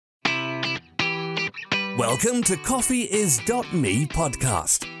Welcome to CoffeeIs.me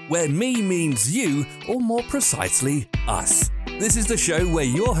podcast, where me means you, or more precisely, us. This is the show where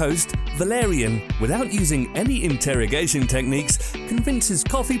your host, Valerian, without using any interrogation techniques, convinces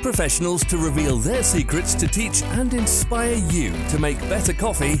coffee professionals to reveal their secrets to teach and inspire you to make better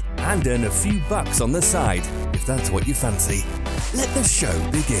coffee and earn a few bucks on the side, if that's what you fancy. Let the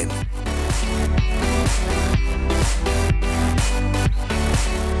show begin.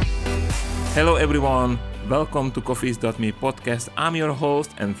 Hello everyone, welcome to CoffeeIs.me podcast. I'm your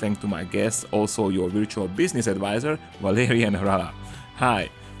host and thanks to my guest, also your virtual business advisor, Valerian Hrala. Hi,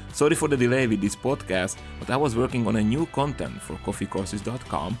 sorry for the delay with this podcast, but I was working on a new content for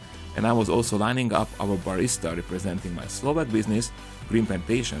coffeecourses.com and I was also lining up our barista representing my Slovak business, Green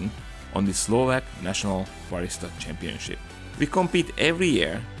Plantation, on the Slovak National Barista Championship. We compete every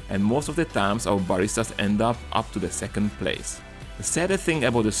year and most of the times our baristas end up to the second place. The saddest thing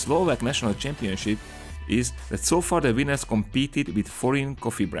about the Slovak National Championship is that so far the winners competed with foreign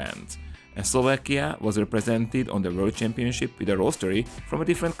coffee brands, and Slovakia was represented on the World Championship with a roastery from a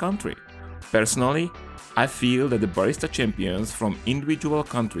different country. Personally, I feel that the barista champions from individual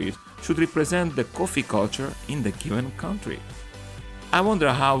countries should represent the coffee culture in the given country. I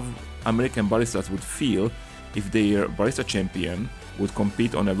wonder how American baristas would feel if their barista champion would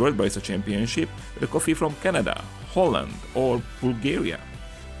compete on a World Barista Championship with a coffee from Canada, Holland or Bulgaria.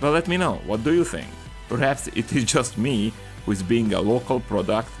 Well, let me know, what do you think? Perhaps it is just me who is being a local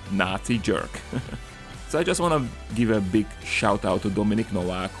product Nazi jerk. So I just want to give a big shout out to Dominik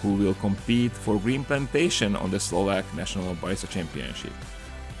Novak, who will compete for Green Plantation on the Slovak National Barista Championship.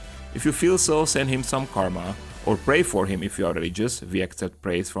 If you feel so, send him some karma, or pray for him if you are religious. We accept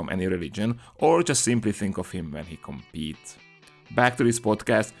praise from any religion, or just simply think of him when he competes. Back to this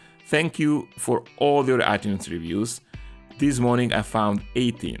podcast. Thank you for all your iTunes reviews. This morning I found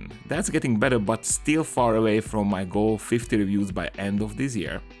 18. That's getting better, but still far away from my goal 50 reviews by end of this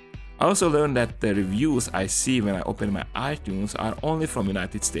year. I also learned that the reviews I see when I open my iTunes are only from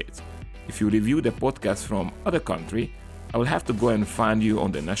United States. If you review the podcast from other country, I will have to go and find you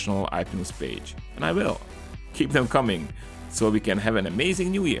on the national iTunes page. And I will. Keep them coming, so we can have an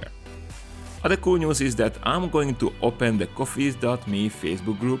amazing new year. Other cool news is that I'm going to open the CoffeeIs.me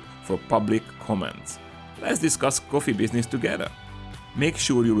Facebook group for public comments. Let's discuss coffee business together. Make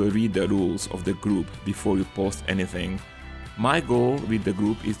sure you will read the rules of the group before you post anything. My goal with the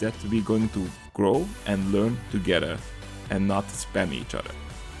group is that we're going to grow and learn together and not spam each other.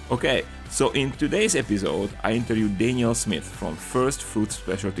 Okay, so in today's episode, I interviewed Daniel Smith from First Fruit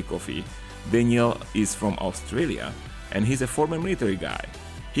Specialty Coffee. Daniel is from Australia and he's a former military guy.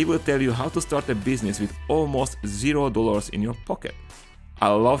 He will tell you how to start a business with almost $0 in your pocket. I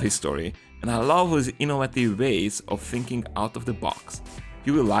love his story and I love his innovative ways of thinking out of the box.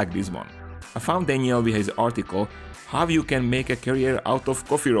 You will like this one. I found Daniel with his article, How You Can Make a Career Out of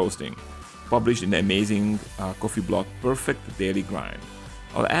Coffee Roasting, published in the amazing coffee blog Perfect Daily Grind.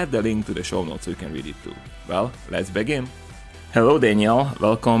 I'll add the link to the show notes so you can read it too. Well, let's begin. Hello Daniel,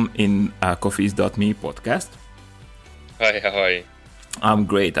 welcome in CoffeeIs.me podcast. Hi, how are you? I'm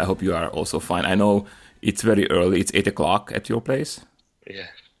great, I hope you are also fine. I know it's very early, it's 8 o'clock at your place. Yeah.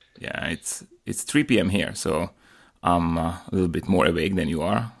 Yeah, it's 3 p.m. here, so I'm a little bit more awake than you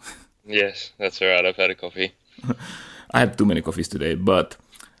are. Yes, that's all right. I've had a coffee. I had too many coffees today, but,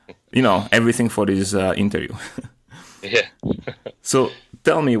 everything for this interview. Yeah. So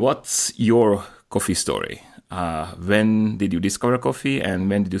tell me, what's your coffee story? When did you discover coffee and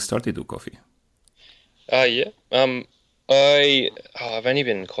when did you start to do coffee? I've only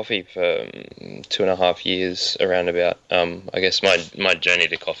been in coffee for 2.5 years, around about. I guess my journey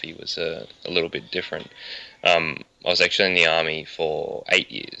to coffee was a little bit different. I was actually in the army for 8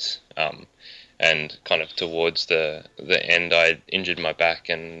 years, and kind of towards the end, I injured my back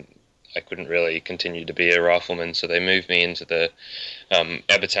and I couldn't really continue to be a rifleman, so they moved me into the.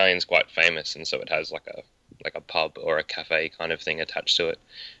 Our battalion's quite famous, and so it has like a pub or a cafe kind of thing attached to it,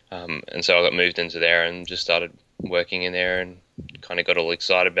 and so I got moved into there and just started working in there and kind of got all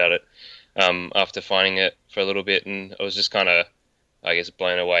excited about it after finding it for a little bit, and I was just kind of, I guess,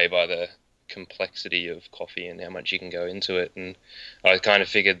 blown away by the complexity of coffee and how much you can go into it, and I kind of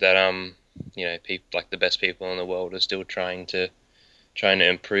figured that people, like the best people in the world, are still trying to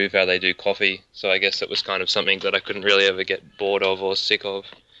improve how they do coffee. So I guess it was kind of something that I couldn't really ever get bored of or sick of,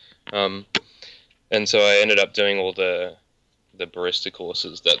 and so I ended up doing all the barista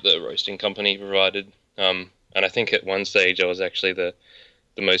courses that the roasting company provided. And I think at one stage I was actually the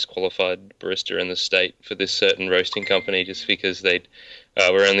most qualified barista in the state for this certain roasting company, just because they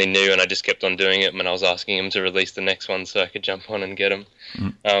were only new, and I just kept on doing it, and I was asking them to release the next one so I could jump on and get them.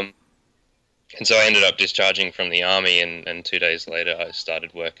 And so I ended up discharging from the army, and 2 days later I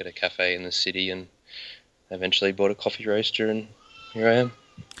started work at a cafe in the city and eventually bought a coffee roaster, and here I am.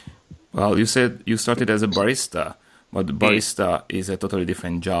 Well, you said you started as a barista, but barista is a totally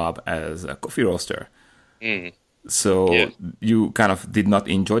different job as a coffee roaster. Mm. So Yeah. you kind of did not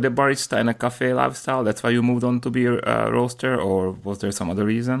enjoy the barista and a cafe lifestyle. That's why you moved on to be a roaster, or was there some other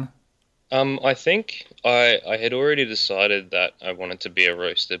reason? I think I had already decided that I wanted to be a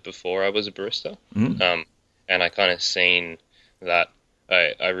roaster before I was a barista. And I kind of seen that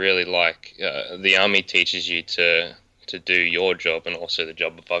I really like the army teaches you to do your job and also the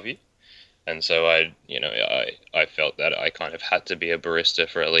job above you. And so I felt that I kind of had to be a barista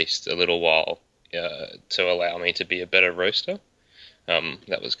for at least a little while to allow me to be a better roaster.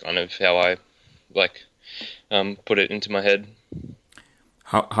 That was kind of how I put it into my head.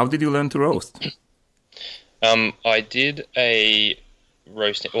 How did you learn to roast? I did a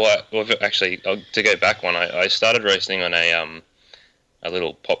roasting. Well, actually, to go back one, I started roasting on a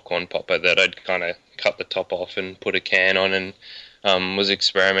little popcorn popper that I'd kind of cut the top off and put a can on, and was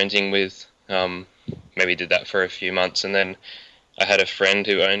experimenting with. Maybe did that for a few months, and then I had a friend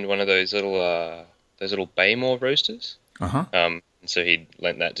who owned one of those little Baymore roasters. Uh-huh. So he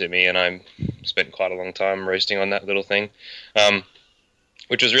lent that to me, and I spent quite a long time roasting on that little thing,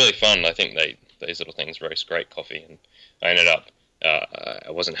 which was really fun. I think these little things roast great coffee, and I ended up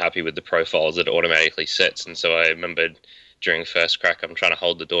I wasn't happy with the profiles that it automatically sets, and so I remembered during first crack I'm trying to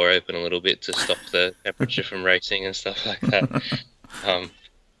hold the door open a little bit to stop the temperature from racing and stuff like that.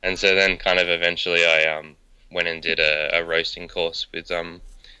 And so then kind of eventually I went and did a roasting course with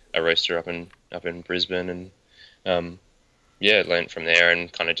a roaster up in Brisbane, and learned from there,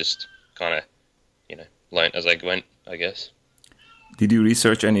 and kind of learned as I went, I guess. Did you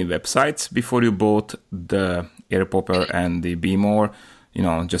research any websites before you bought the Air Popper and the Bmore?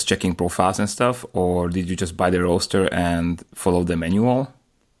 Just checking profiles and stuff, or did you just buy the roaster and follow the manual?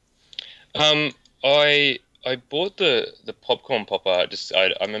 I bought the popcorn popper.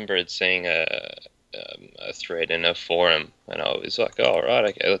 I remember seeing a thread in a forum, and I was like, "Oh, right,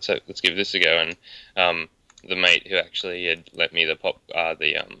 okay, let's give this a go." And the mate who actually had let me the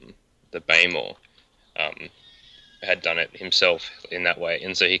Baymore had done it himself in that way,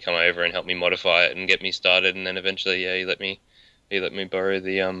 and so he come over and helped me modify it and get me started, and then eventually, he let me borrow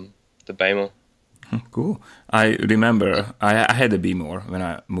the Baymore. Cool. I remember I had a Bmore when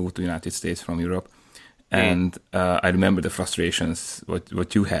I moved to the United States from Europe. And I remember the frustrations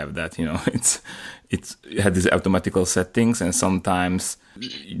what you have, that it had these automatical settings, and sometimes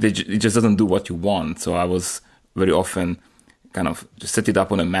it just doesn't do what you want. So I was very often kind of just set it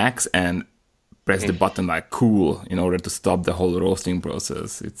up on a max and press the button like cool in order to stop the whole roasting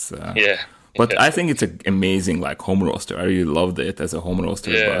process. It's But I think it's an amazing home roaster. I really loved it as a home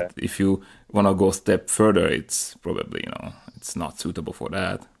roaster. Yeah. But if you want to go a step further, it's probably it's not suitable for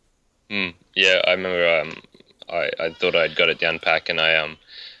that. Yeah, I remember I thought I'd got it down pack, and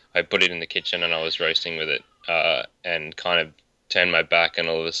I put it in the kitchen and I was roasting with it, and kind of turned my back, and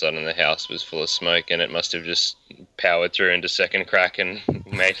all of a sudden the house was full of smoke, and it must have just powered through into second crack and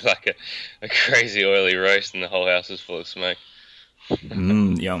made a crazy oily roast, and the whole house was full of smoke.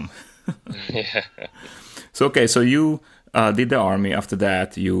 Yum. Yeah. So you did the army. After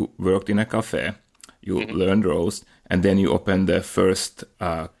that, you worked in a cafe. You learned roast, and then you opened the first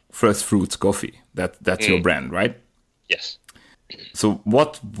Fruits coffee. That's your brand, right? Yes. So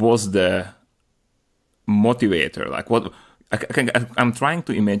what was the motivator? I'm trying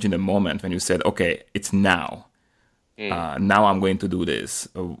to imagine the moment when you said, okay, it's now. Now I'm going to do this.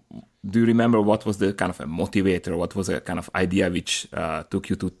 Do you remember what was the kind of a motivator? What was a kind of idea which took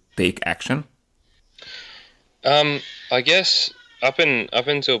you to take action? I guess up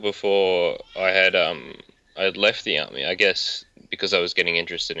until before I had left the army, I guess because I was getting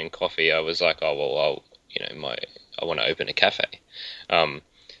interested in coffee, I was like, oh well, I want to open a cafe, and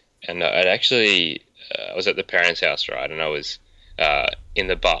I'd actually I was at the parents' house, right, and I was in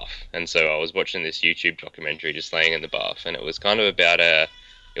the bath, and so I was watching this YouTube documentary, just laying in the bath, and it was kind of about it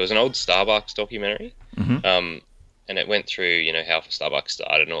was an old Starbucks documentary, and it went through how Starbucks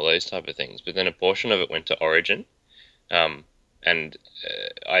started and all those type of things, but then a portion of it went to Origin, and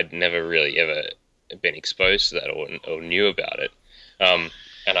I'd never really ever been exposed to that or knew about it.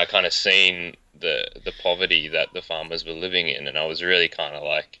 And I kind of seen the poverty that the farmers were living in, and I was really kind of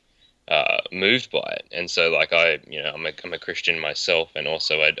moved by it. And so I'm a Christian myself, and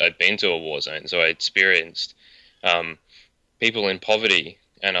also I'd been to a war zone, so I experienced people in poverty,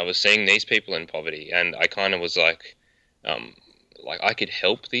 and I was seeing these people in poverty, and I kind of was like I could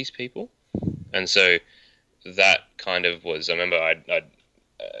help these people. And so that kind of was, I remember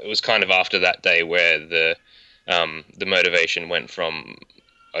it was kind of after that day where the motivation went from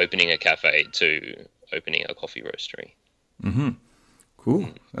opening a cafe to opening a coffee roastery. Mm-hmm. Cool.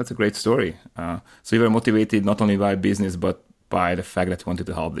 That's a great story. So you were motivated not only by business, but by the fact that you wanted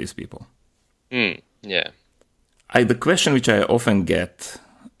to help these people. Yeah. The question which I often get,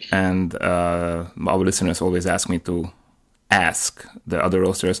 and our listeners always ask me to ask the other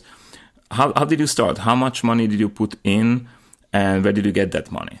roasters, how did you start? How much money did you put in, and where did you get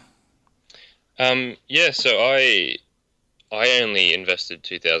that money? So I only invested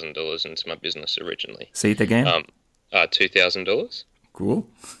 $2,000 into my business originally. Say it again. $2,000. Cool.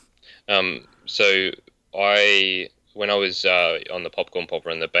 So when I was on the Popcorn Popper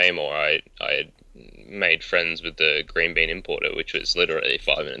and the Baymore, I had made friends with the Green Bean Importer, which was literally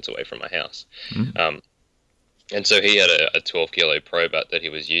 5 minutes away from my house. And so he had a 12 kilo Probat that he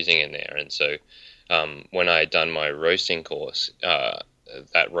was using in there. And so when I had done my roasting course,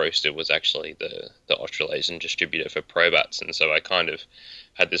 that roaster was actually the Australasian distributor for Probats. And so I kind of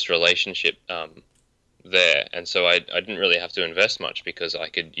had this relationship there. And so I didn't really have to invest much because I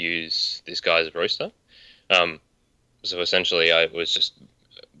could use this guy's roaster. So essentially I was just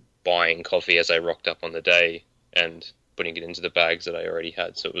buying coffee as I rocked up on the day and putting it into the bags that I already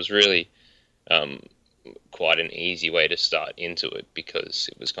had. So it was really quite an easy way to start into it because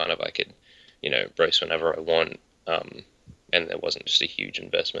it was kind of I could, roast whenever I want. And there wasn't just a huge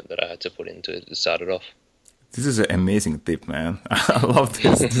investment that I had to put into it to start it off. This is an amazing tip, man. I love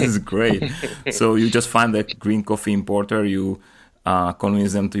this. This is great. So you just find that green coffee importer, you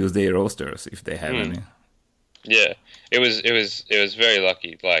convince them to use their roasters if they have any. Yeah, it was very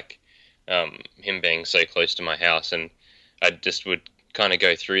lucky, like him being so close to my house, and I just would kind of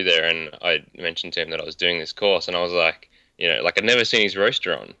go through there, and I mentioned to him that I was doing this course, and I was like, I'd never seen his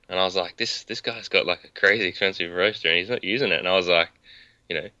roaster on, and I was like, this guy's got like a crazy expensive roaster, and he's not using it, and I was like,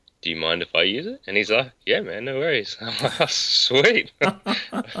 do you mind if I use it? And he's like, yeah, man, no worries. I'm like, oh, sweet.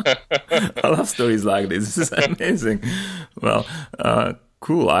 I love stories like this. This is amazing. Well,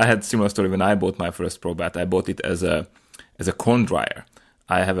 cool. I had a similar story when I bought my first Probat. I bought it as a corn dryer.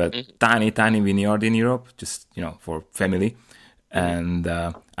 I have a tiny vineyard in Europe, just, for family. And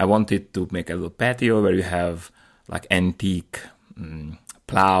I wanted to make a little patio where you have like antique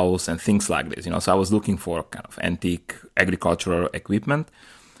plows and things like this, So I was looking for kind of antique agricultural equipment.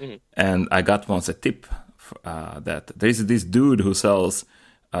 And I got once a tip that there is this dude who sells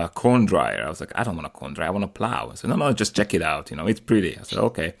a corn dryer. I was like, I don't want a corn dryer, I want a plow. I said, no, just check it out. It's pretty. I said,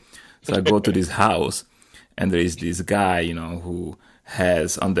 okay. So I go to this house, and there is this guy, who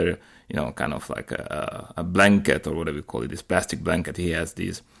has under, kind of like a blanket or whatever you call it, this plastic blanket. He has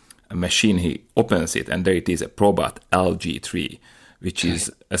a machine. He opens it, and there it is, a Probat LG3, which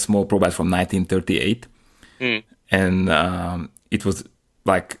is a small Probat from 1938. And it was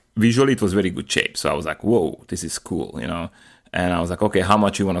like, visually it was very good shape. So I was like, whoa, this is cool, And I was like, okay, how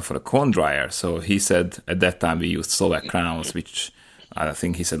much you want for a corn dryer? So he said at that time we used Slovak crowns, which I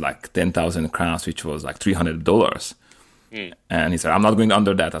think he said like 10,000 crowns, which was like $300. And he said, I'm not going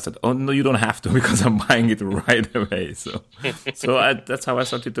under that. I said, oh, no, you don't have to because I'm buying it right away. So that's how I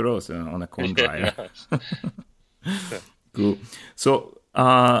started to roast on a corn dryer. Cool. So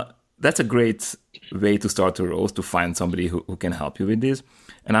that's a great way to start to roast, to find somebody who can help you with this.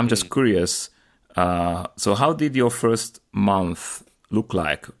 And I'm just curious, so how did your first month look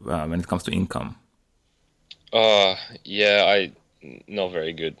like when it comes to income? Not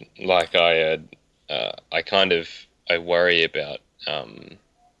very good. Like I worry about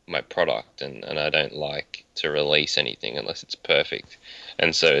my product, and I don't like to release anything unless it's perfect.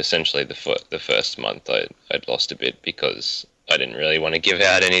 And so essentially the first month I'd lost a bit because I didn't really want to give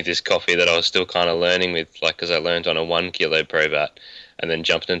out any of this coffee that I was still kind of learning with, like, because I learned on a 1 kilo Probat and then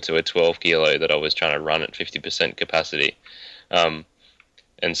jumped into a 12 kilo that I was trying to run at 50% capacity. And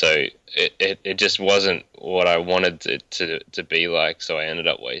so it just wasn't what I wanted it to be like. So I ended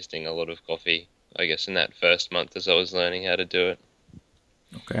up wasting a lot of coffee, I guess, in that first month as I was learning how to do it.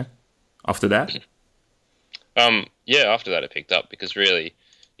 Okay. After that? After that it picked up because really,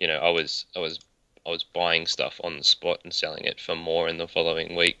 I was buying stuff on the spot and selling it for more in the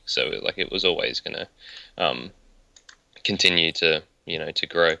following week. So like it was always going to continue to, to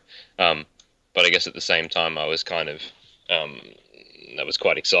grow. But I guess at the same time I was kind of, I was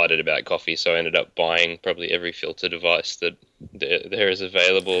quite excited about coffee. So I ended up buying probably every filter device that there is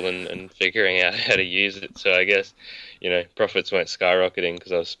available and figuring out how to use it. So I guess, profits weren't skyrocketing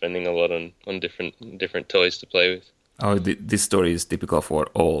because I was spending a lot on different toys to play with. Oh, this story is typical for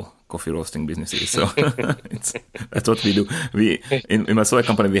all coffee roasting businesses. So that's what we do. In my soy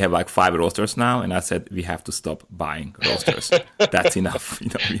company, we have like 5 roasters now, and I said we have to stop buying roasters. That's enough.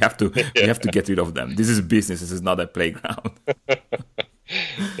 We have to get rid of them. This is business. This is not a playground.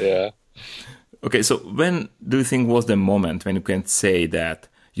 Yeah. Okay, so when do you think was the moment when you can say that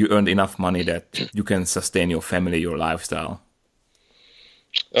you earned enough money that you can sustain your family, your lifestyle?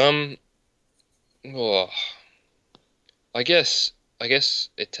 Well, I guess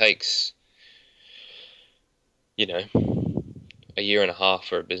it takes, a year and a half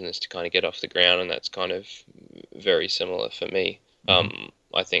for a business to kind of get off the ground, and that's kind of very similar for me.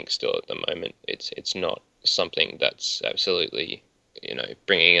 I think still at the moment it's not something that's absolutely,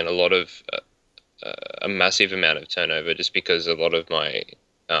 bringing in a lot of a massive amount of turnover, just because a lot of my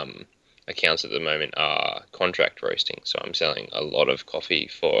accounts at the moment are contract roasting. So I'm selling a lot of coffee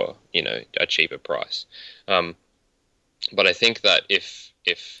for, a cheaper price. But I think that if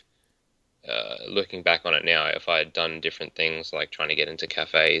looking back on it now, if I had done different things like trying to get into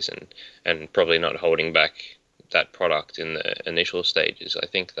cafes and probably not holding back that product in the initial stages, I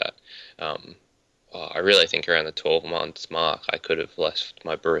think that I really think around the 12 months mark, I could have left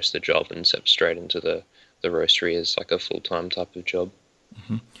my barista job and stepped straight into the roastery as like a full-time type of job.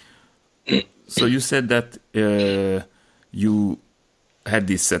 So you said that you had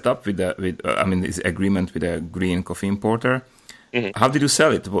this setup with this agreement with a green coffee importer. Mm-hmm. How did you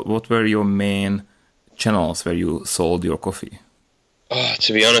sell it? What were your main channels where you sold your coffee?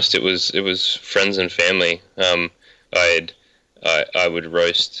 To be honest, it was friends and family. I would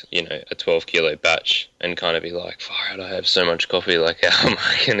roast, a 12-kilo batch and kind of be like, far out, I have so much coffee, like how am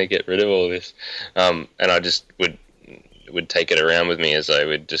I going to get rid of all this? And I just would take it around with me as I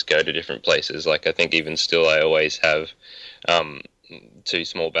would just go to different places. Like I think even still I always have 2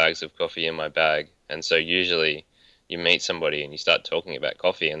 small bags of coffee in my bag. And so usually you meet somebody and you start talking about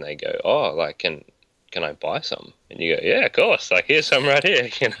coffee and they go, oh, like, can I buy some? And you go, yeah, of course, like here's some right here,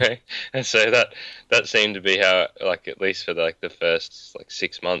 And so that seemed to be how, like, at least for the first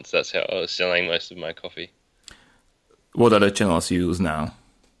 6 months, that's how I was selling most of my coffee. What other channels you use now?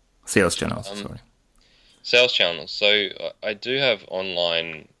 Sales channels, sorry. Sales channels. So I do have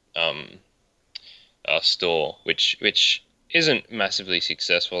online store, which isn't massively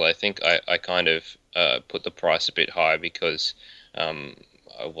successful. I think I kind of put the price a bit high because I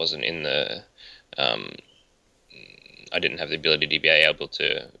wasn't in the I didn't have the ability to be able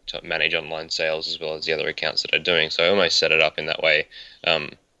to manage online sales as well as the other accounts that I'm doing. So I almost set it up in that way,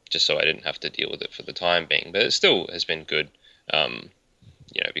 just so I didn't have to deal with it for the time being. But it still has been good,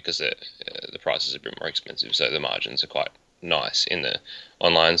 because the prices are a bit more expensive, so the margins are quite nice in the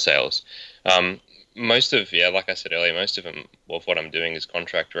online sales. Most of, like I said earlier, most of them, well, what I'm doing is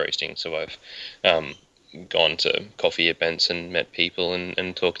contract roasting. So I've gone to coffee events and met people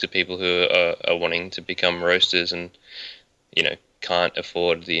and talked to people who are wanting to become roasters and, can't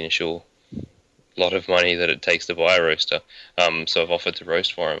afford the initial lot of money that it takes to buy a roaster. So I've offered to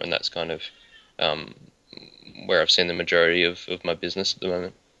roast for them, and that's kind of where I've seen the majority of my business at the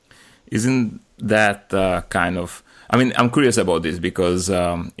moment. Isn't that kind of... I mean, I'm curious about this because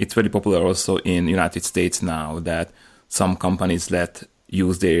it's very popular also in the United States now that some companies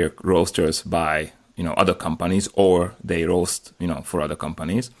use their roasters by, other companies, or they roast, for other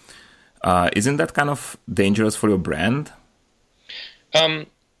companies. Isn't that kind of dangerous for your brand?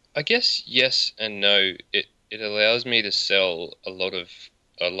 I guess yes and no. It allows me to sell a lot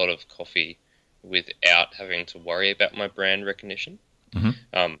of coffee without having to worry about my brand recognition.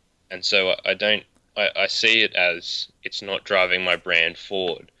 Mm-hmm. And so I see it as it's not driving my brand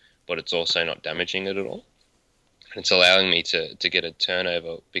forward, but it's also not damaging it at all. And it's allowing me to get a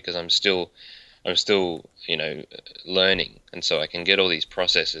turnover because I'm still learning, and so I can get all these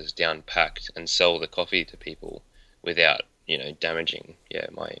processes down packed and sell the coffee to people without damaging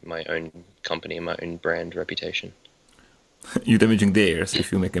my own company and my own brand reputation. You're damaging theirs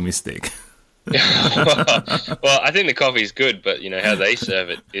if you make a mistake. Well, I think the coffee is good, but how they serve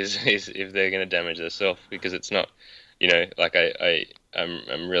it is if they're going to damage themselves, because it's not, like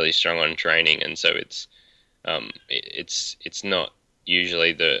I'm really strong on training, and so it's not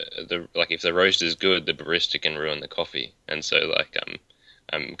usually the like if the roast is good, the barista can ruin the coffee, and so like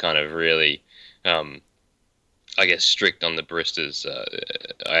I'm kind of really I guess strict on the baristas.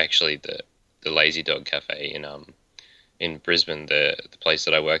 I actually the Lazy Dog Cafe in Brisbane, the place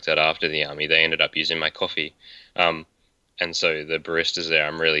that I worked at after the army, they ended up using my coffee. And so the baristas there,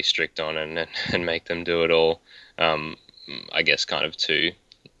 I'm really strict on and make them do it all, I guess kind of too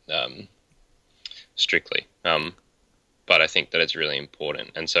strictly. But I think that it's really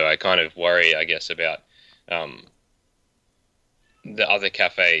important. And so I kind of worry, I guess, about the other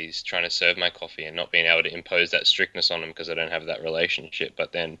cafes trying to serve my coffee and not being able to impose that strictness on them because I don't have that relationship.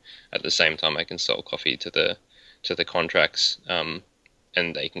 But then at the same time, I can sell coffee to the contracts, and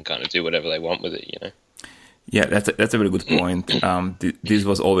they can kind of do whatever they want with it, you know. Yeah, that's a very good point. This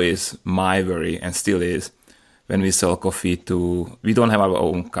was always my worry, and still is, when we sell coffee to. We don't have our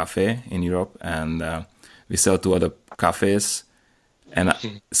own cafe in Europe, and we sell to other cafes. And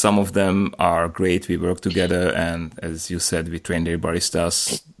some of them are great. We work together, and as you said, we train their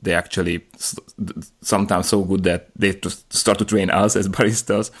baristas. They actually sometimes so good that they start to train us as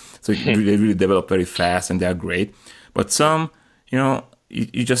baristas. So they really develop very fast, and they are great. But some,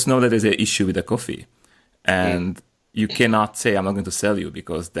 you just know that there's an issue with the coffee, and you cannot say, "I'm not going to sell you,"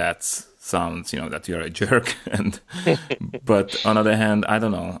 because that sounds, that you're a jerk. And but on the other hand, I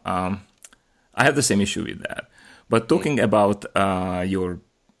don't know. I have the same issue with that. But talking about your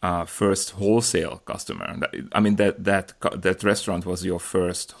first wholesale customer, that restaurant was your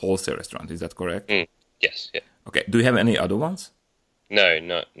first wholesale restaurant. Is that correct? Yes. Yeah. Okay. Do you have any other ones? No,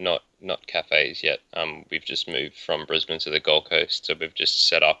 not cafes yet. We've just moved from Brisbane to the Gold Coast, so we've just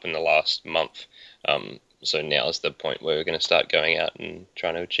set up in the last month. So now is the point where we're going to start going out and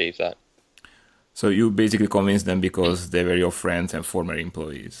trying to achieve that. So you basically convinced them because they were your friends and former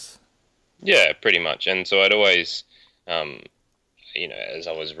employees. Yeah, pretty much. And so I'd always, as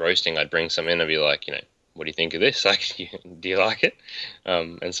I was roasting, I'd bring some in and be like, what do you think of this? Like, do you like it?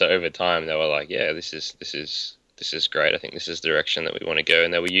 And so over time, they were like, yeah, this is great. I think this is the direction that we want to go.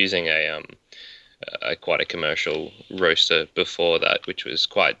 And they were using a quite a commercial roaster before that, which was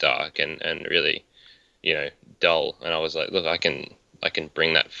quite dark and really, dull. And I was like, look, I can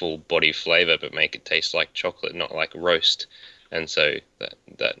bring that full body flavor, but make it taste like chocolate, not like roast. And so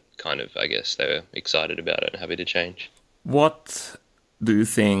that kind of, I guess, they were excited about it and happy to change. What do you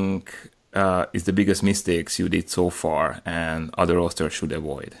think is the biggest mistakes you did so far and other roasters should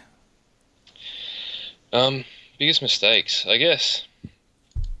avoid? Biggest mistakes, I guess.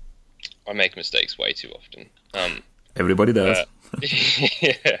 I make mistakes way too often. Everybody does.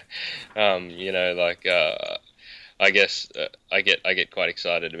 Yeah. I guess I get quite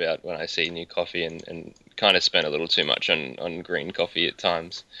excited about when I see new coffee and kind of spend a little too much on green coffee at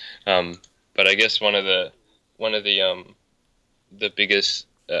times. But I guess one of the biggest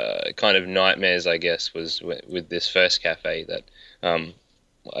kind of nightmares, I guess, was with this first cafe that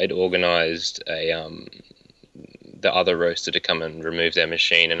I'd organised the other roaster to come and remove their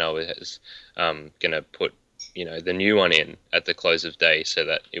machine, and I was going to put the new one in at the close of day so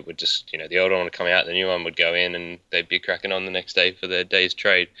that it would just, the old one would come out, the new one would go in, and they'd be cracking on the next day for their day's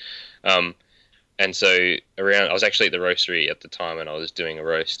trade. And so I was actually at the roastery at the time and I was doing a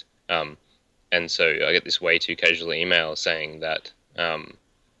roast. And so I get this way too casual email saying that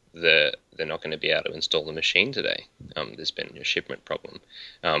they're not going to be able to install the machine today. There's been a shipment problem.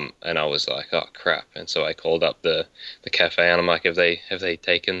 And I was like, oh crap. And so I called up the cafe and I'm like, have they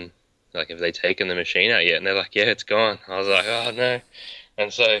taken the machine out yet? And they're like, yeah, it's gone. I was like, oh no.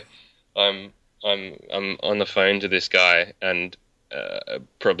 And so I'm on the phone to this guy, and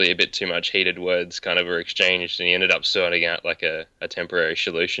probably a bit too much heated words kind of were exchanged, and he ended up sorting out like a temporary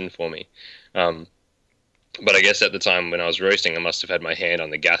solution for me. But I guess at the time when I was roasting, I must have had my hand on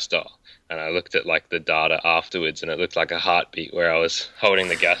the gas dial, and I looked at like the data afterwards, and it looked like a heartbeat where I was holding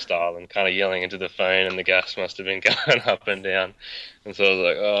the gas dial and kind of yelling into the phone, and the gas must have been going up and down. And so I was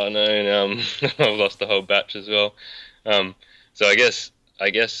like, oh no, I've lost the whole batch as well. So I guess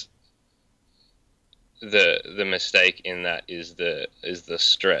the mistake in that is the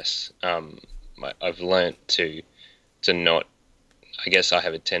stress. I've learnt to not. I guess I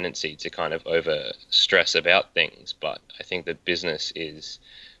have a tendency to kind of over stress about things, but I think that business is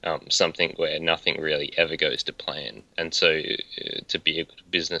something where nothing really ever goes to plan. And so to be a good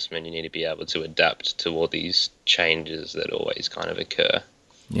businessman, you need to be able to adapt to all these changes that always kind of occur.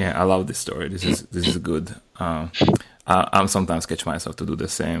 Yeah, I love this story. This is good. I'm sometimes catch myself to do the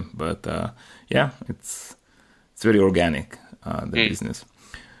same, but yeah, it's very organic, the business.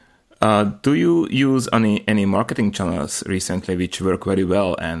 Do you use any marketing channels recently which work very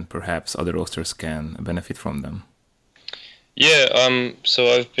well and perhaps other roasters can benefit from them? Yeah,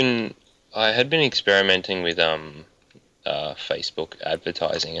 so I had been experimenting with Facebook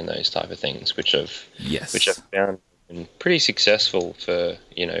advertising and those type of things, which I've found been pretty successful for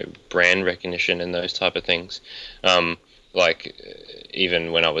brand recognition and those type of things. Like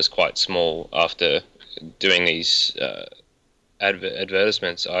even when I was quite small, after doing these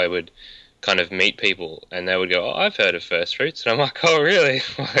advertisements, I would kind of meet people and they would go, oh, I've heard of First Fruits. And I'm like, oh, really?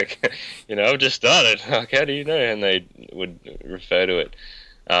 Like, I've just started. Like, how do you know? And they would refer to it.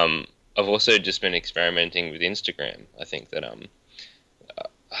 I've also just been experimenting with Instagram. I think that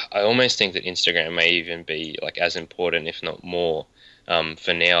I almost think that Instagram may even be like as important, if not more,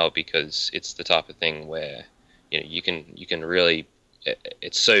 for now, because it's the type of thing where you can really,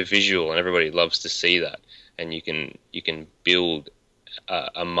 it's so visual and everybody loves to see that, and you can build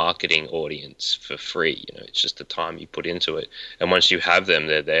a marketing audience for free. It's just the time you put into it, and once you have them,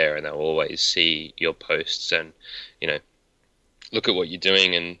 they're there and they'll always see your posts and look at what you're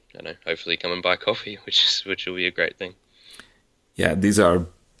doing and hopefully come and buy coffee, which will be a great thing. Yeah, these are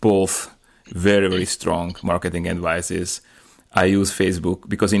both very, very strong marketing advices. I use Facebook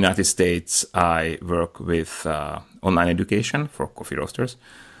because in the United States I work with online education for coffee roasters,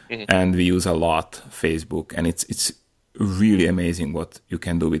 and we use a lot Facebook, and it's really amazing what you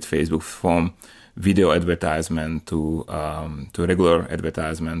can do with Facebook, from video advertisement to regular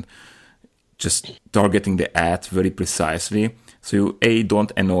advertisement, just targeting the ad very precisely. So you, A,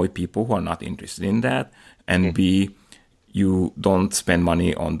 don't annoy people who are not interested in that, and B, you don't spend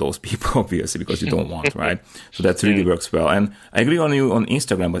money on those people, obviously, because you don't want, right? So that really works well. And I agree on you on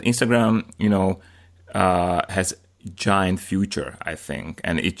Instagram, but Instagram, has giant future, I think,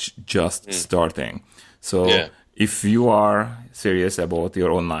 and it's just starting. So if you are serious about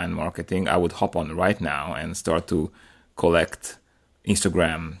your online marketing, I would hop on right now and start to collect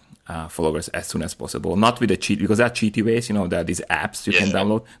Instagram followers as soon as possible. Not with a cheat, because that cheaty ways, there are these apps you can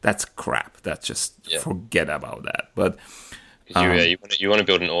download. That's crap. That's just forget about that. But you want to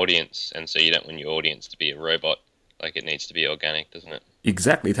build an audience, and so you don't want your audience to be a robot. Like, it needs to be organic, doesn't it?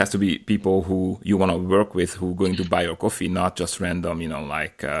 Exactly. It has to be people who you want to work with, who are going to buy your coffee, not just random,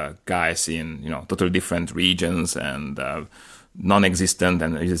 guys in, totally different regions and non-existent,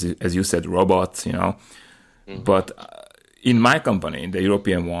 and as you said, robots, But in my company, the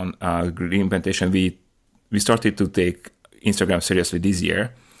European one, Green Plantation, we started to take Instagram seriously this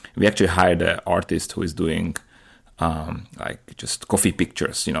year. We actually hired an artist who is doing just coffee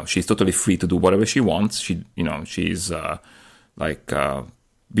pictures. She's totally free to do whatever she wants. She's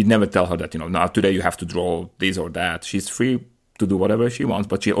we never tell her that, now today you have to draw this or that. She's free to do whatever she wants,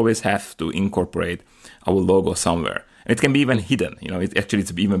 but she always has to incorporate our logo somewhere. And it can be even hidden.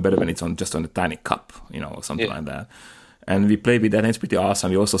 It's even better when it's just on a tiny cup, or something like that. And we play with that, and it's pretty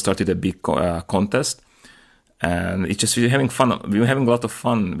awesome. We also started a big contest, and it's just, we're having fun. We're having a lot of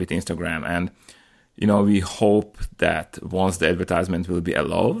fun with Instagram, and we hope that once the advertisement will be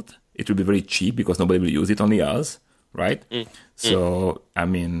allowed, it will be very cheap because nobody will use it, only us, right? So, I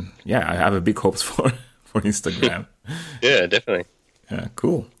have a big hopes for Instagram. Yeah, definitely. Yeah,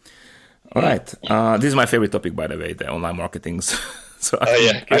 cool. All right. This is my favorite topic, by the way, the online marketing. So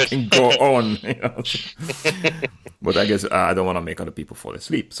I can go on. But I guess I don't want to make other people fall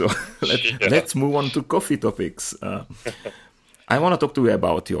asleep. So let's move on to coffee topics. I want to talk to you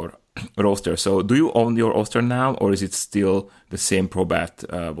about your roaster. So do you own your roaster now, or is it still the same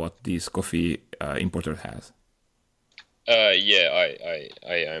Probat what this coffee importer has? I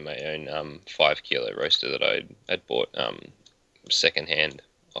own my own 5 kilo roaster that I had bought secondhand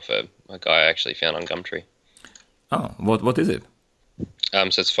off a guy I actually found on Gumtree. Oh, what is it?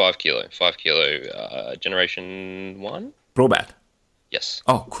 So it's 5 kilo, generation 1. Probat. Yes.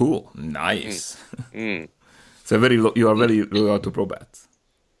 Oh, cool, nice. So you are very loyal to Probats.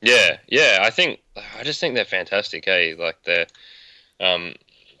 Yeah. I just think they're fantastic. Hey, like they're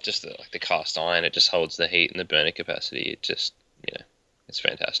just the cast iron. It just holds the heat and the burner capacity. It just it's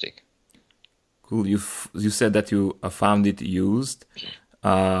fantastic. Cool. You said that you found it used.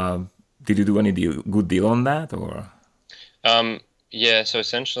 Did you do any good deal on that, or? Yeah. So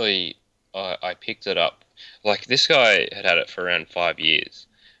essentially, I picked it up. Like, this guy had it for around 5 years,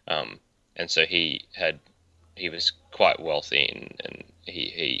 and so he was quite wealthy, and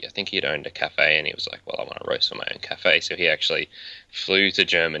he I think he'd owned a cafe, and he was like, well, I want to roast for my own cafe. So he actually flew to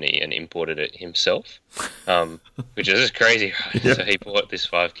Germany and imported it himself, which is just crazy, right? Yeah. So he bought this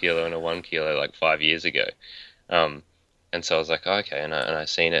 5 kilo and a 1 kilo like 5 years ago. And so I was like, oh, okay, and I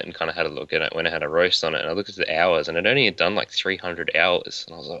seen it and kind of had a look at it when I had a roast on it, and I looked at the hours, and it only had done like 300 hours,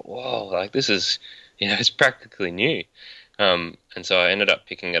 and I was like, whoa, like this is, it's practically new. And so I ended up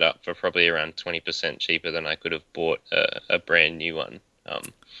picking it up for probably around 20% cheaper than I could have bought a brand new one.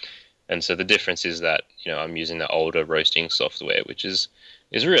 And so the difference is that, I'm using the older roasting software, which is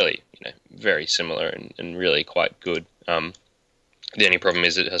really, very similar and really quite good. The only problem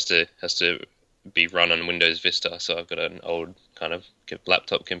is it has to be run on Windows Vista, so I've got an old kind of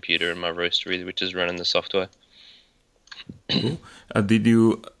laptop computer in my roastery which is running the software. Cool. Did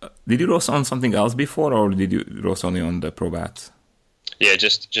you roast on something else before, or did you roast only on the Probats? Yeah,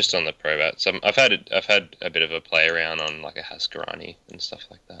 just on the Probats. I've had a bit of a play around on like a Husqvarna and stuff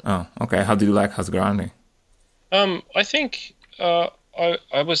like that. Oh, okay. How do you like Husqvarna? I think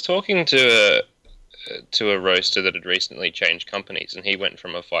I was talking to a roaster that had recently changed companies, and he went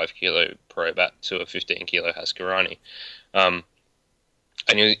from a 5 kilo Probat to a 15 kilo Husqvarna. And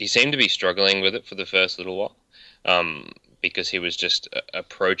he seemed to be struggling with it for the first little while, because he was just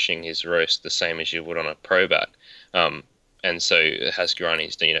approaching his roast the same as you would on a Probat. And so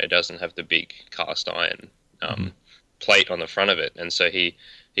Husqvarna's, doesn't have the big cast iron plate on the front of it, and so he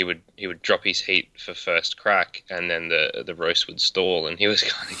would drop his heat for first crack, and then the roast would stall, and he was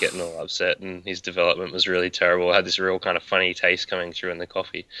kind of getting all upset, and his development was really terrible. Had this real kind of funny taste coming through in the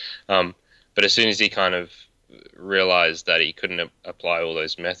coffee. But as soon as he kind of realized that he couldn't apply all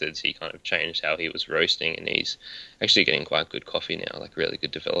those methods, he kind of changed how he was roasting, and he's actually getting quite good coffee now, like really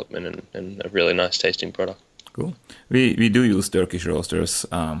good development and a really nice tasting product. Cool. We do use Turkish roasters.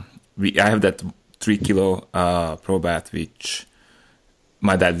 I have that 3 kilo Probat which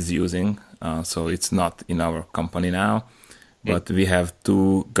my dad is using, so it's not in our company now. But we have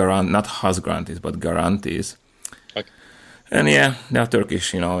two not Husqvarnas, but Garantis. Okay. And yeah, they're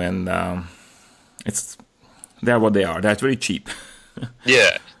Turkish, and they're what they are. They're very cheap.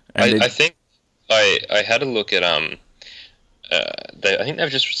 Yeah, I think I had a look at I think they've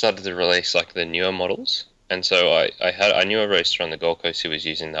just started to release like the newer models. And so I knew a roaster on the Gold Coast who was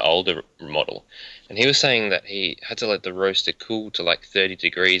using the older model, and he was saying that he had to let the roaster cool to like 30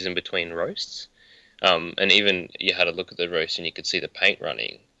 degrees in between roasts, and even you had to look at the roast and you could see the paint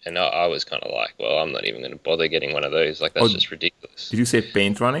running, and I was kind of like, well, I'm not even going to bother getting one of those, like that's just ridiculous. Did you say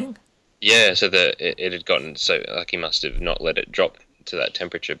paint running? Yeah, so it had gotten so like he must have not let it drop to that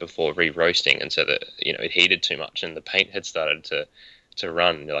temperature before re-roasting, and so that it heated too much and the paint had started to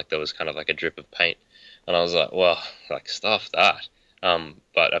run, like there was kind of like a drip of paint. And I was like, well, like, stuff that.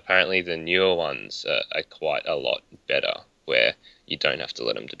 But apparently the newer ones are quite a lot better, where you don't have to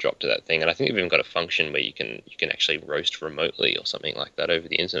let them to drop to that thing. And I think they've even got a function where you can actually roast remotely or something like that over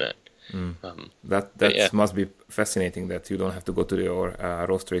the internet. That must be fascinating that you don't have to go to your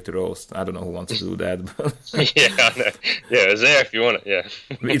roastery to roast. I don't know who wants to do that. But Yeah, I know. Yeah, it's there if you want it, yeah.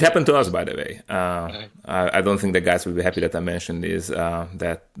 It happened to us, by the way. I don't think the guys will be happy that I mentioned this,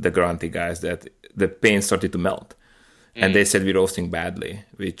 that the Garanti guys, that the paint started to melt. And they said we're roasting badly,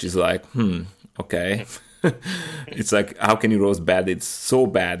 which is like, okay. It's like, how can you roast bad? It's so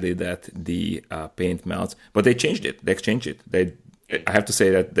badly that the paint melts. But they changed it. They exchanged it. I have to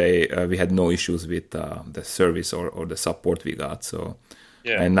say that we had no issues with the service or the support we got. So,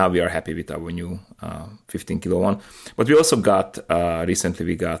 yeah. And now we are happy with our new 15 kilo one. But we also got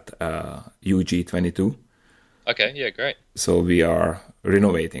recently UG22. Okay, yeah, great. So we are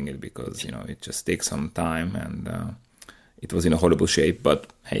renovating it because it just takes some time, and it was in a horrible shape. But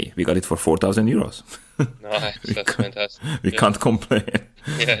hey, we got it for 4,000 euros. Nice, that's fantastic. We can't complain.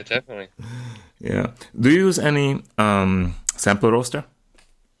 Yeah, definitely. Yeah. Do you use any sample roaster?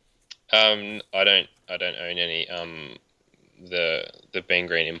 I don't own any. The Bean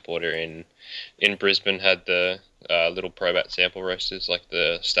Green importer in Brisbane had the little Probat sample roasters, like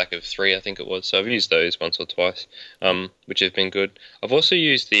the stack of 3, I think it was. So I've used those once or twice, which have been good. I've also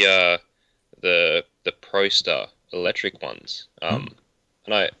used the ProStar electric ones, and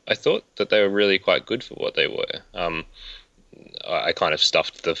I thought that they were really quite good for what they were. I kind of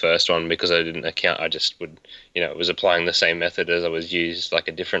stuffed the first one because I didn't account. I just would, was applying the same method as I was used, like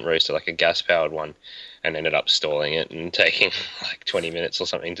a different roaster, like a gas-powered one, and ended up stalling it and taking like 20 minutes or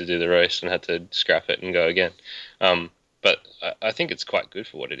something to do the roast, and had to scrap it and go again. But I think it's quite good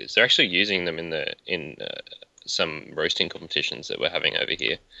for what it is. They're actually using them in some roasting competitions that we're having over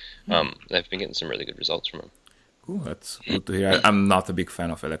here. They've been getting some really good results from them. Cool, that's good to hear. I'm not a big fan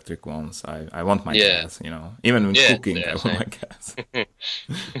of electric ones. I want my gas, Even when cooking, I want my gas.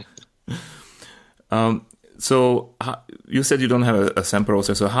 So you said you don't have a sample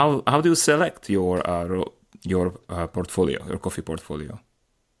roaster. So how do you select your portfolio, your coffee portfolio?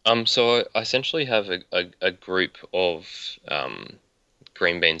 So I essentially have a group of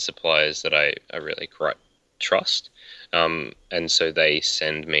green bean suppliers that I really quite trust, and so they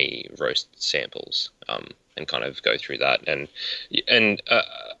send me roast samples. And kind of go through that, and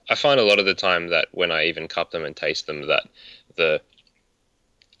I find a lot of the time that when I even cup them and taste them, that the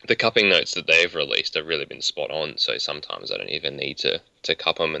cupping notes that they've released have really been spot on. So sometimes I don't even need to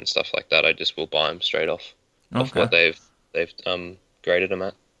cup them and stuff like that. I just will buy them straight off what they've graded them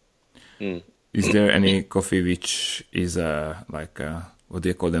at. Is there any coffee which is what do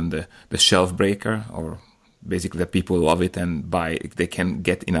you call them, the shelf breaker, or basically the people love it and they can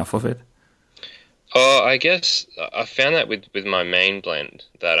get enough of it? Oh, I guess I found that with my main blend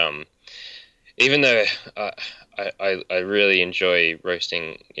that even though I really enjoy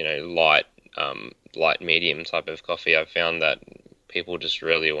roasting, light medium type of coffee, I've found that people just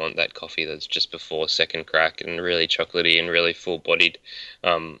really want that coffee that's just before second crack and really chocolatey and really full-bodied.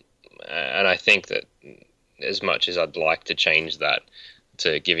 And I think that as much as I'd like to change that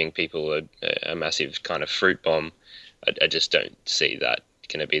to giving people a massive kind of fruit bomb, I just don't see that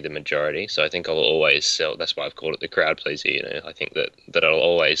going to be the majority. So I think I'll always sell. That's why I've called it the crowd pleaser. You know, I think that I'll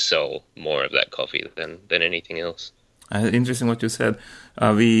always sell more of that coffee than anything else. Interesting what you said.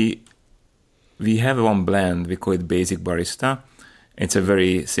 We have one blend. We call it Basic Barista. It's a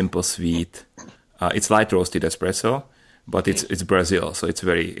very simple sweet. It's light roasted espresso, but it's Brazil, so it's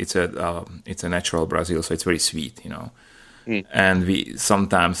a natural Brazil, so it's very sweet, you know. And we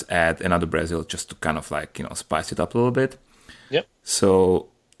sometimes add another Brazil just to kind of like, you know, spice it up a little bit. Yep. So,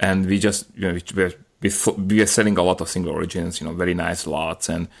 and we just, you know, we are selling a lot of single origins, you know, very nice lots.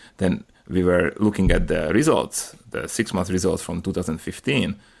 And then we were looking at the results, the 6-month results from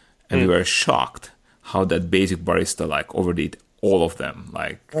 2015, and we were shocked how that Basic Barista like overdid all of them.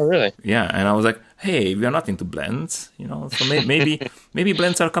 Like, oh, really? Yeah. And I was like, hey, we are not into blends, you know, so maybe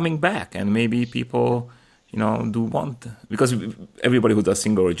blends are coming back, and maybe people, you know, do want, because everybody who does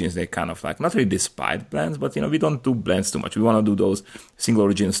single origins, they kind of like, not really despite blends, but, you know, we don't do blends too much. We want to do those single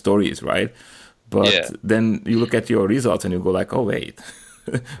origin stories, right? But then you look at your results and you go like, oh, wait.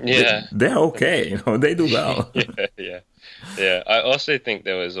 Yeah. They're okay. You know, they do well. Yeah. I also think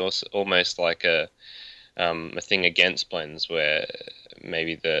there was also almost like a thing against blends where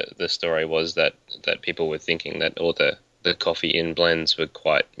maybe the story was that people were thinking that all the coffee in blends were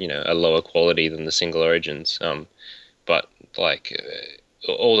quite, you know, a lower quality than the single origins. But like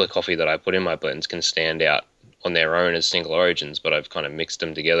all the coffee that I put in my blends can stand out on their own as single origins, but I've kind of mixed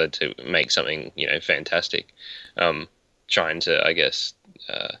them together to make something, you know, fantastic. Trying to, I guess,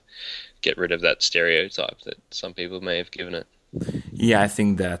 get rid of that stereotype that some people may have given it. Yeah, I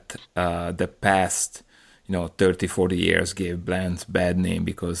think that the past, you know, 30, 40 years gave blends bad name,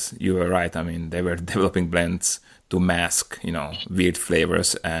 because you were right. I mean, they were developing blends to mask, you know, weird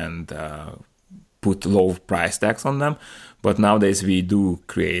flavors and put low price tags on them. But nowadays we do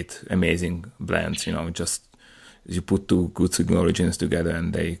create amazing blends, you know, just you put two good single origins together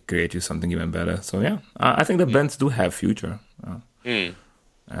and they create you something even better. So yeah, I think the blends do have future. And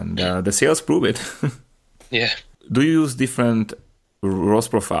the sales prove it. Yeah. Do you use different roast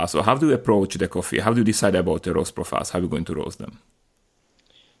profiles? So how do you approach the coffee? How do you decide about the roast profiles? How are you going to roast them?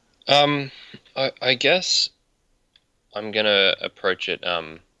 I guess I'm going to approach it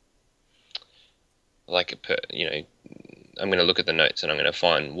you know, I'm going to look at the notes and I'm going to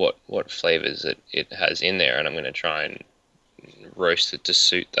find what flavors it has in there, and I'm going to try and roast it to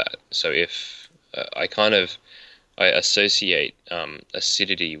suit that. So if I associate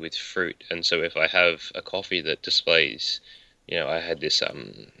acidity with fruit, and so if I have a coffee that displays, you know, I had this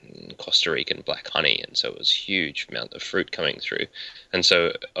Costa Rican black honey, and so it was a huge amount of fruit coming through, and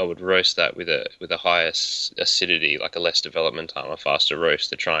so I would roast that with a higher acidity, like a less development time, a faster roast,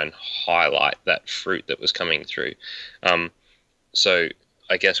 to try and highlight that fruit that was coming through. So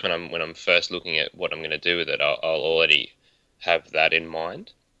I guess when I'm first looking at what I'm going to do with it, I'll already have that in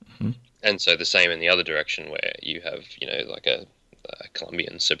mind. Mm-hmm. And so the same in the other direction, where you have, you know, like a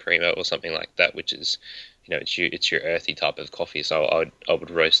Colombian Supremo or something like that, which is, you know, it's your earthy type of coffee. So I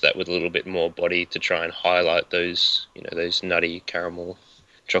would roast that with a little bit more body to try and highlight those, you know, those nutty caramel,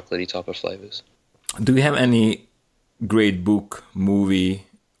 chocolatey type of flavors. Do you have any great book, movie,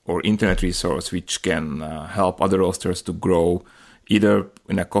 or internet resource which can help other roasters to grow either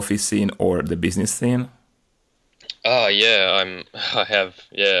in a coffee scene or the business scene? Oh yeah, I have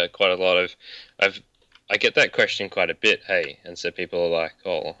quite a lot of. I get that question quite a bit. Hey, and so people are like,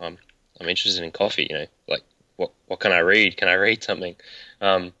 "Oh, I'm interested in coffee. You know, like what can I read? Can I read something?"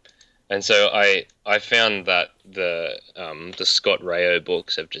 And so I found that the Scott Rayo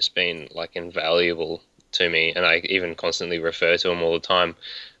books have just been like invaluable to me, and I even constantly refer to them all the time,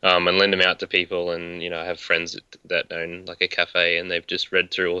 and lend them out to people. And you know, I have friends that own like a cafe, and they've just read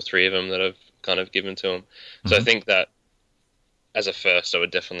through all 3 of them that I've kind of given to them. Mm-hmm. So I think that as a first, I would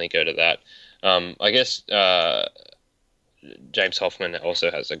definitely go to that. I guess James Hoffman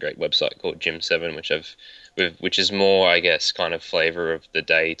also has a great website called Gym 7, which is more, I guess, kind of flavor of the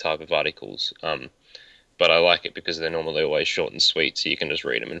day type of articles. But I like it because they're normally always short and sweet, so you can just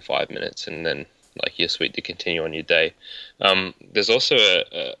read them in 5 minutes and then like you're sweet to continue on your day. There's also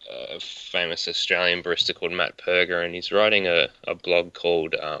a famous Australian barista called Matt Perger, and he's writing a blog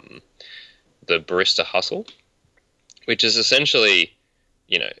called The Barista Hustle, which is essentially,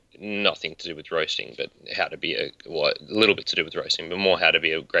 you know, nothing to do with roasting, but how to be a little bit to do with roasting, but more how to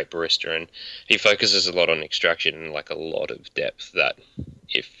be a great barista. And he focuses a lot on extraction and like a lot of depth that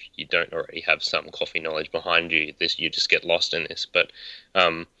if you don't already have some coffee knowledge behind you. You just get lost in this. But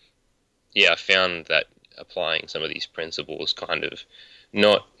I found that applying some of these principles kind of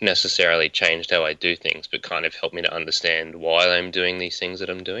not necessarily changed how I do things, but kind of helped me to understand why I'm doing these things that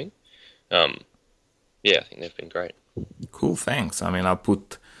I'm doing. I think they've been great. Cool, thanks. I mean, I'll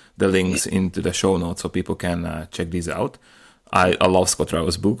put the links into the show notes so people can check these out. I love Scott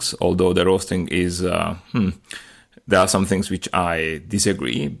Rowe's books, although the roasting is, there are some things which I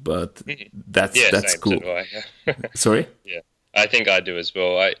disagree, but that's cool. Sorry? Yeah, I think I do as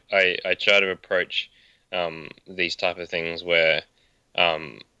well. I try to approach these type of things where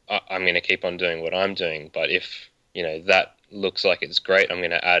I'm going to keep on doing what I'm doing, but if, that looks like it's great, I'm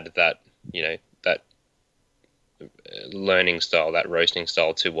going to add that, that learning style, that roasting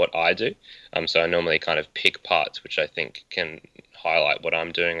style to what I do. So I normally kind of pick parts which I think can highlight what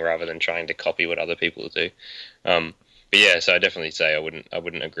I'm doing rather than trying to copy what other people do. So I definitely say I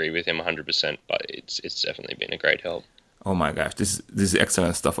wouldn't agree with him 100%, but it's definitely been a great help. Oh my gosh, this is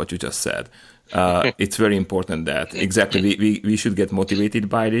excellent stuff what you just said. It's very important that we should get motivated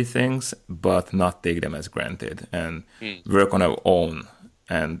by these things, but not take them as granted and work on our own.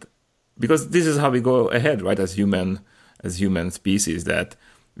 And because this is how we go ahead, right? As human species, that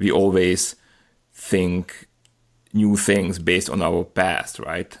we always think new things based on our past,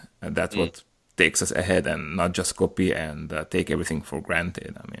 right? And that's what takes us ahead, and not just copy and take everything for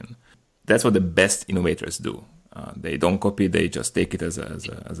granted. I mean, that's what the best innovators do. They don't copy; they just take it as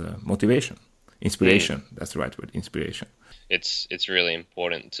a motivation, inspiration. That's the right word, inspiration. It's really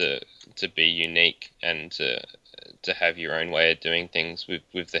important to be unique and to have your own way of doing things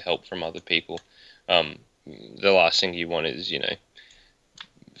with the help from other people. The last thing you want is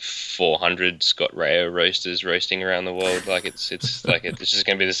 400 Scott Rowe roasters roasting around the world. Like it's just going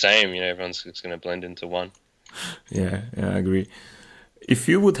to be the same. Everyone's just going to blend into one. Yeah, I agree. If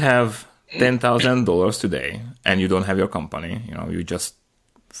you would have $10,000 today and you don't have your company, you're just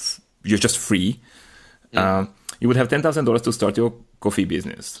free. You would have $10,000 to start your coffee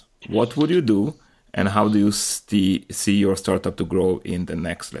business. What would you do, and how do you see your startup to grow in the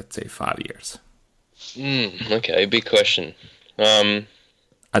next, let's say, 5 years? Okay, big question.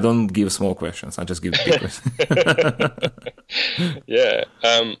 I don't give small questions. I just give big questions. Yeah.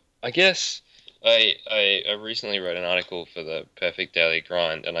 I guess I recently wrote an article for the Perfect Daily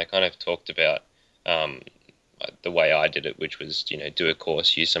Grind, and I kind of talked about the way I did it, which was, do a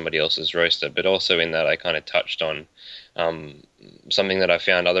course, use somebody else's roaster. But also in that, I kind of touched on something that I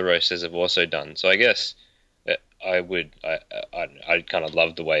found other roasters have also done. So I guess I kind of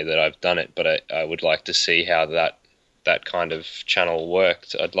love the way that I've done it, but I would like to see how that kind of channel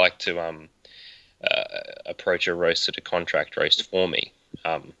worked. I'd like to approach a roaster to contract roast for me,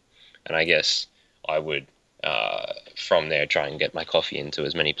 and I guess I would from there try and get my coffee into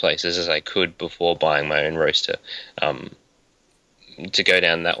as many places as I could before buying my own roaster, to go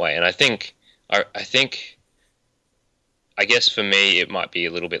down that way. And I think I guess for me it might be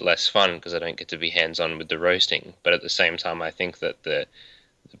a little bit less fun because I don't get to be hands-on with the roasting, but at the same time I think that the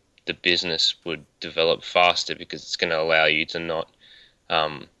business would develop faster because it's going to allow you to not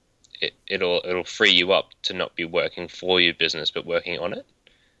it'll free you up to not be working for your business but working on it.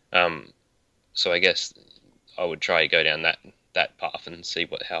 So I guess I would try to go down that path and see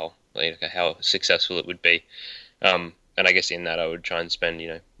how successful it would be. And I guess in that I would try and spend,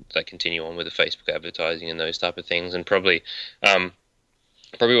 continue on with the Facebook advertising and those type of things. And probably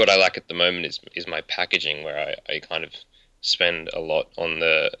what I like at the moment is my packaging, where I kind of spend a lot on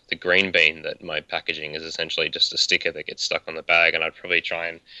the green bean, that my packaging is essentially just a sticker that gets stuck on the bag. And I'd probably try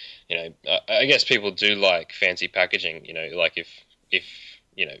and, I guess people do like fancy packaging, like if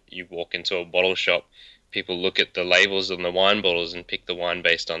you walk into a bottle shop, people look at the labels on the wine bottles and pick the wine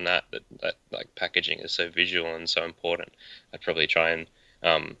based on that like packaging is so visual and so important. I'd probably try and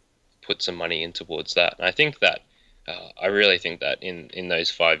put some money in towards that. And I think that I really think that in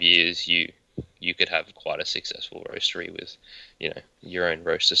those 5 years you could have quite a successful roastery with your own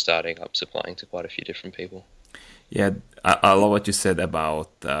roaster starting up, supplying to quite a few different people. Yeah, I love what you said about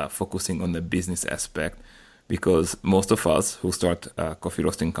focusing on the business aspect, because most of us who start coffee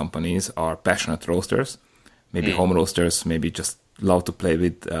roasting companies are passionate roasters, maybe home roasters, maybe just love to play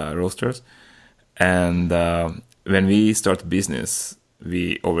with roasters. And when we start business,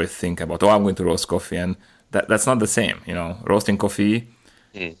 we always think about, I'm going to roast coffee. And that's not the same. Roasting coffee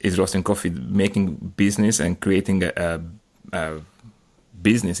is roasting coffee. Making business and creating a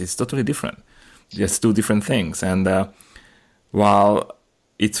business is totally different. Just two different things. And while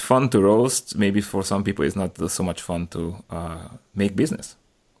it's fun to roast, maybe for some people it's not so much fun to make business.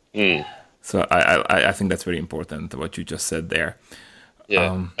 So I think that's very important, what you just said there.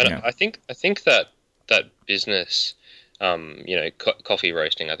 I think that business, coffee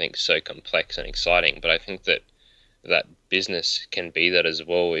roasting, I think is so complex and exciting. But I think that business can be that as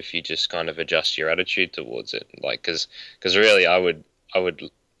well if you just kind of adjust your attitude towards it. Like, because really, I would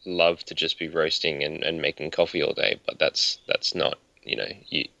love to just be roasting and making coffee all day, but that's not,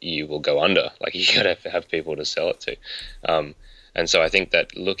 you will go under. Like, you got to have people to sell it to. And so I think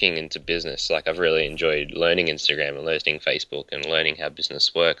that looking into business, like, I've really enjoyed learning Instagram and learning Facebook and learning how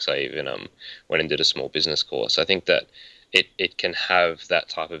business works. I even went and did a small business course. I think that it can have that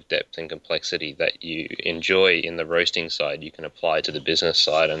type of depth and complexity that you enjoy in the roasting side. You can apply to the business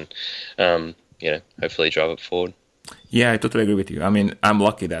side and, hopefully drive it forward. Yeah, I totally agree with you. I mean, I'm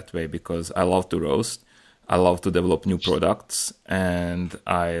lucky that way because I love to roast. I love to develop new products, and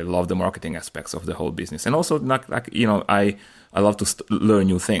I love the marketing aspects of the whole business. And also, I love to learn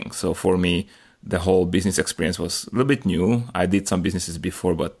new things. So for me, the whole business experience was a little bit new. I did some businesses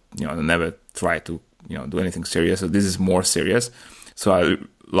before, but I never tried to do anything serious. So this is more serious. So I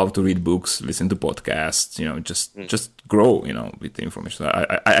love to read books, listen to podcasts, just grow, with the information. So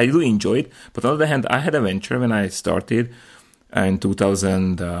I do enjoy it. But on the other hand, I had a venture when I started in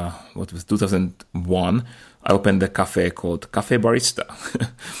 2001. I opened a cafe called Cafe Barista,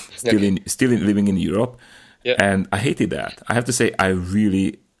 still living in Europe. Yeah. And I hated that. I have to say,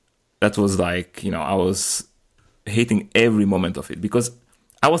 that was like, I was hating every moment of it because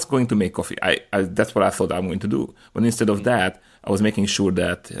I was going to make coffee. That's what I thought I'm going to do. But instead of that, I was making sure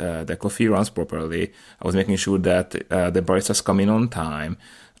that the coffee runs properly. I was making sure that the baristas come in on time.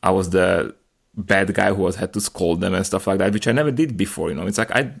 I was the bad guy who had to scold them and stuff like that, which I never did before. It's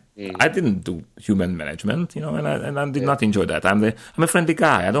like I didn't do human management, and I did not enjoy that. I'm a friendly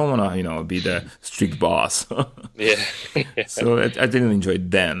guy. I don't want to be the strict boss. Yeah. So I didn't enjoy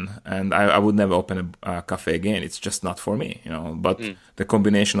it then, and I would never open a cafe again. It's just not for me, But the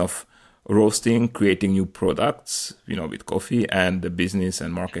combination of roasting, creating new products, with coffee, and the business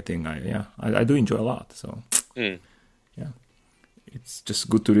and marketing, I do enjoy a lot. So it's just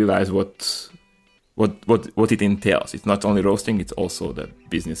good to realize what it entails. It's not only roasting, it's also the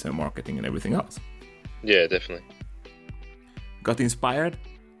business and marketing and everything else. Yeah, definitely. Got inspired?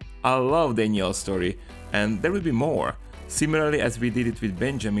 I love Danielle's story, and there will be more. Similarly, as we did it with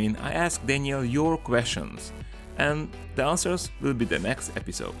Benjamin, I asked Danielle your questions, and the answers will be the next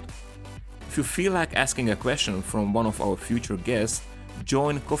episode. If you feel like asking a question from one of our future guests,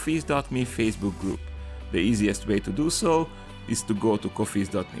 join Coffees.me Facebook group. The easiest way to do so is to go to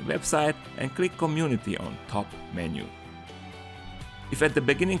Coffees.me website and click Community on top menu. If at the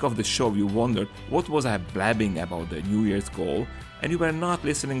beginning of the show you wondered what was I blabbing about the New Year's goal and you were not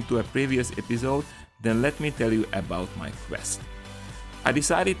listening to a previous episode, then let me tell you about my quest. I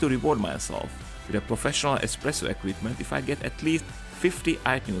decided to reward myself with a professional espresso equipment if I get at least 50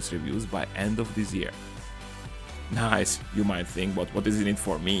 iTunes reviews by end of this year. Nice, you might think, but what is in it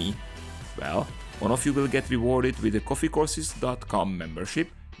for me? Well, one of you will get rewarded with a coffeecourses.com membership,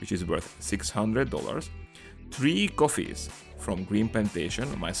 which is worth $600, 3 coffees from Green Plantation,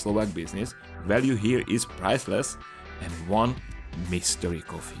 my Slovak business, value here is priceless, and 1 mystery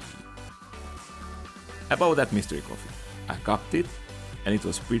coffee. About that mystery coffee, I cupped it, and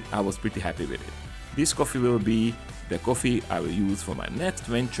I was pretty happy with it. This coffee will be the coffee I will use for my next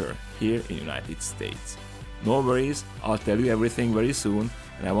venture here in the United States. No worries, I'll tell you everything very soon,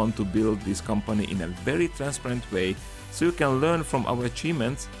 and I want to build this company in a very transparent way so you can learn from our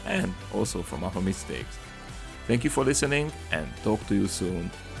achievements and also from our mistakes. Thank you for listening, and talk to you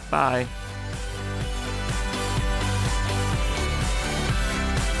soon. Bye!